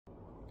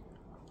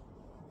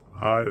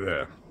Hi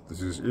there,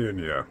 this is Ian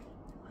here,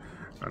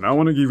 and I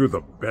want to give you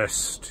the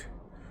best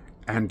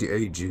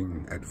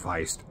anti-aging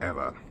advice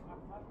ever.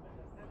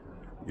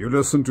 You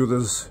listen to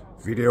this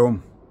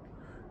video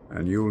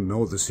and you'll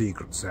know the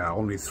secrets. There are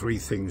only 3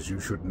 things you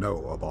should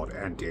know about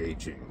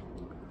anti-aging.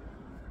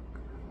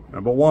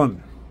 Number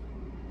 1,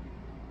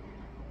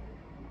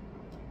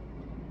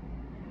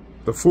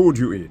 the food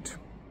you eat.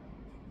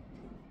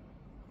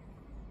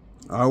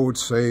 I would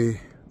say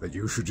that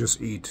you should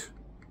just eat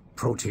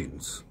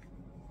proteins,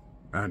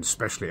 and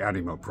especially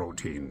animal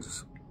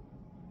proteins,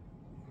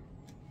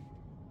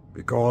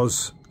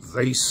 because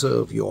they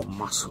serve your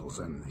muscles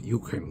and you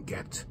can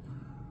get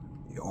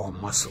your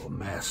muscle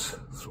mass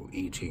through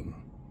eating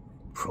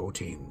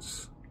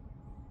proteins.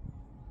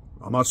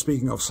 I'm not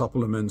speaking of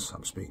supplements,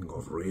 I'm speaking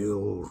of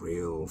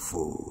real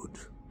food.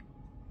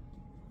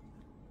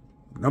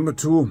 Number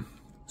 2,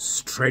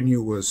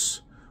 strenuous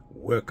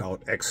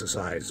workout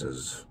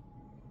exercises.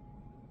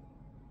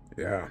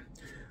 Yeah.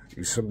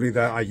 You simply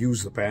that I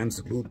use the bands,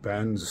 the glute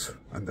bands,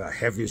 and the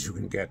heaviest you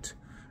can get.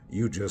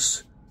 You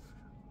just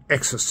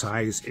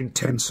exercise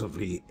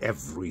intensively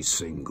every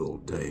single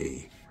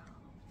day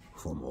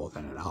for more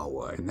than an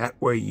hour. And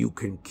that way you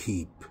can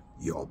keep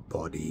your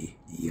body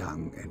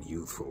young and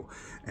youthful,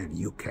 and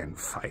you can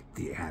fight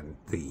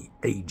the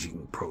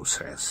aging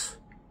process.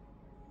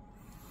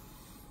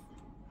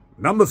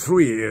 Number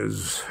 3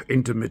 is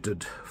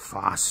intermittent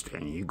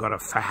fasting. You gotta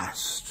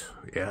fast,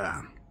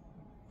 yeah.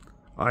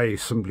 I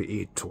simply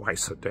eat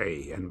twice a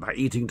day, and by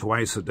eating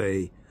twice a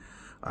day,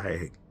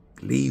 I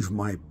leave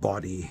my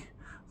body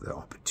the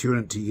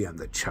opportunity and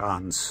the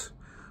chance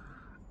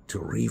to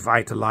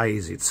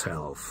revitalize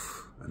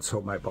itself, and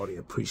so my body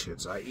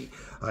appreciates. I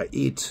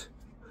eat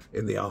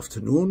in the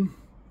afternoon,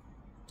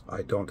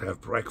 I don't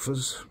have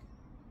breakfast,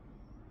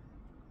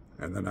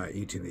 and then I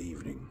eat in the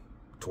evening,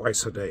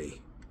 twice a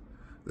day.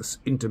 This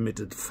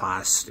intermittent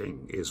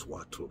fasting is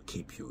what will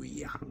keep you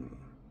young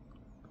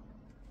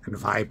and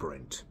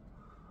vibrant.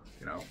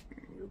 You know,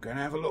 you can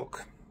have a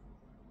look.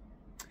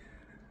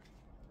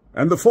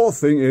 And the 4th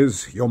thing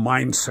is your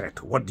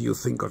mindset. What do you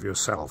think of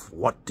yourself?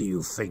 What do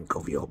you think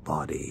of your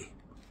body?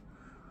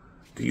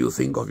 Do you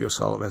think of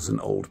yourself as an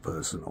old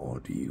person, or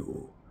do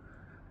you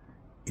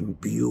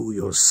imbue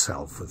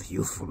yourself with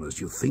youthfulness?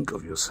 You think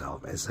of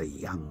yourself as a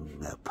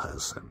younger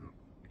person.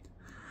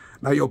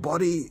 Now, your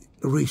body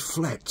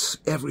reflects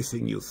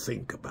everything you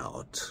think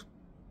about.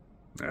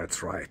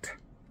 That's right.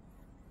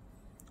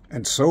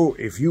 And so,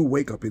 if you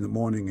wake up in the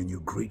morning and you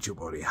greet your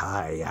body,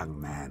 "Hi,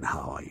 young man, how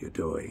are you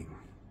doing?"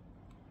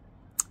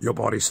 Your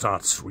body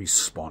starts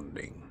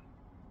responding,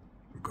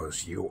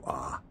 because you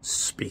are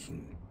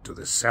speaking to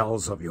the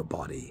cells of your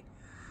body.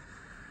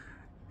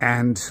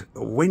 And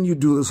when you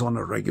do this on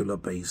a regular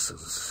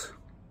basis,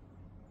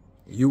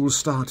 you will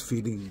start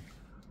feeling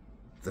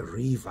the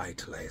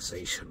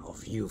revitalization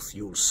of youth.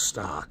 You'll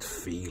start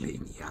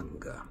feeling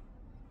younger.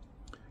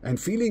 And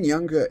feeling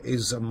younger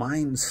is a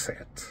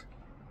mindset.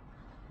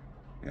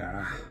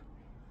 Yeah,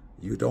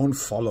 you don't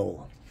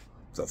follow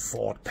the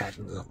thought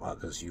patterns of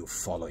others, you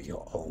follow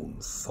your own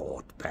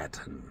thought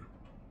pattern,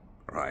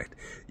 right?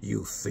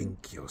 You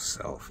think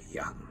yourself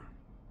young,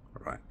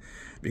 right?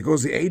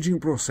 Because the aging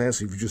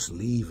process, if you just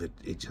leave it,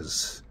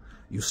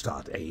 you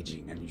start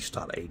aging, and you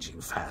start aging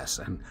fast.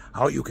 And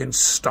how you can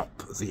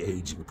stop the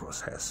aging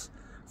process?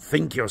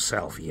 Think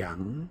yourself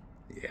young,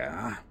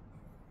 yeah.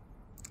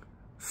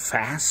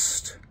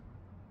 Fast,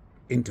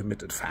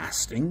 intermittent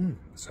fasting,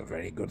 it's a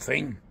very good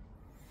thing.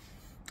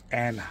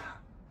 And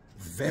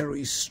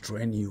very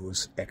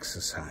strenuous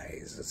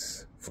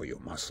exercises for your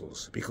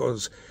muscles,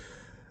 because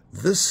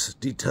this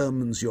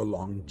determines your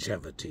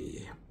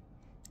longevity.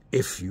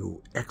 If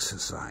you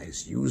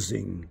exercise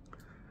using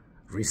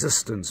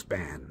resistance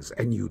bands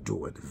and you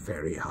do it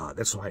very hard,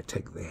 that's why I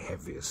take the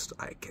heaviest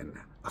I can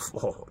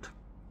afford,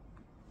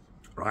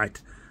 right?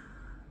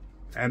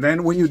 And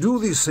then when you do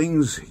these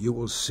things, you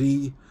will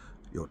see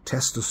your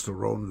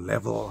testosterone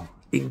level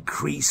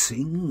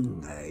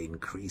increasing,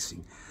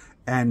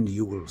 and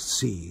you will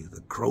see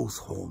the growth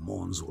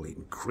hormones will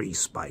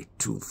increase by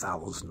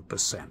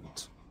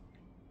 2,000%.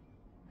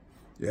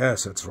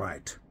 Yes, that's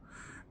right.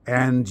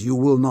 And you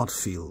will not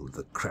feel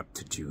the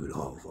decrepitude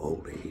of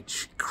old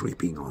age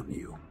creeping on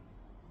you.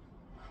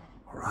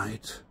 All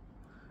right?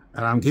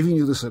 And I'm giving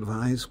you this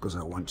advice because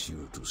I want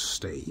you to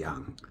stay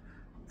young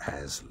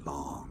as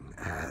long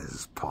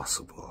as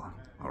possible.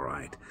 All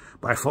right?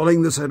 By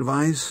following this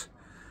advice,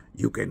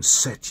 you can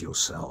set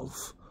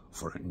yourself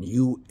for a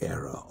new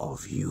era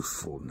of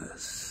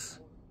youthfulness.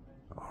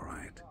 All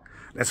right.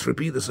 Let's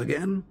repeat this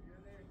again.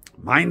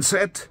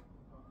 Mindset.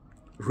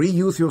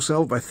 Re-youth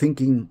yourself by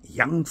thinking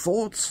young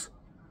thoughts.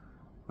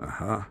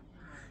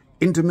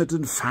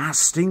 Intermittent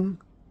fasting.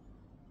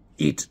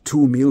 Eat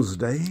 2 meals a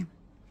day.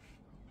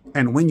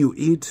 And when you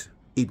eat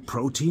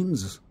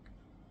proteins,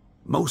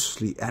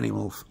 mostly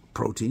animal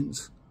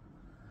proteins.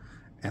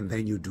 And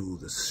then you do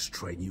the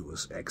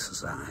strenuous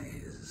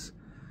exercise,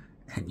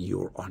 and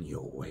you're on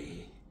your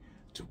way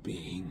to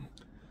being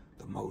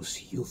the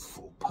most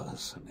youthful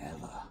person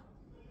ever.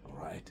 All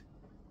right?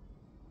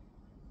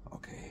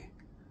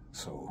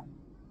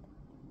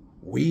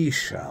 We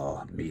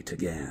shall meet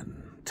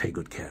again. Take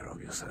good care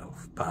of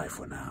yourself. Bye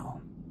for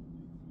now.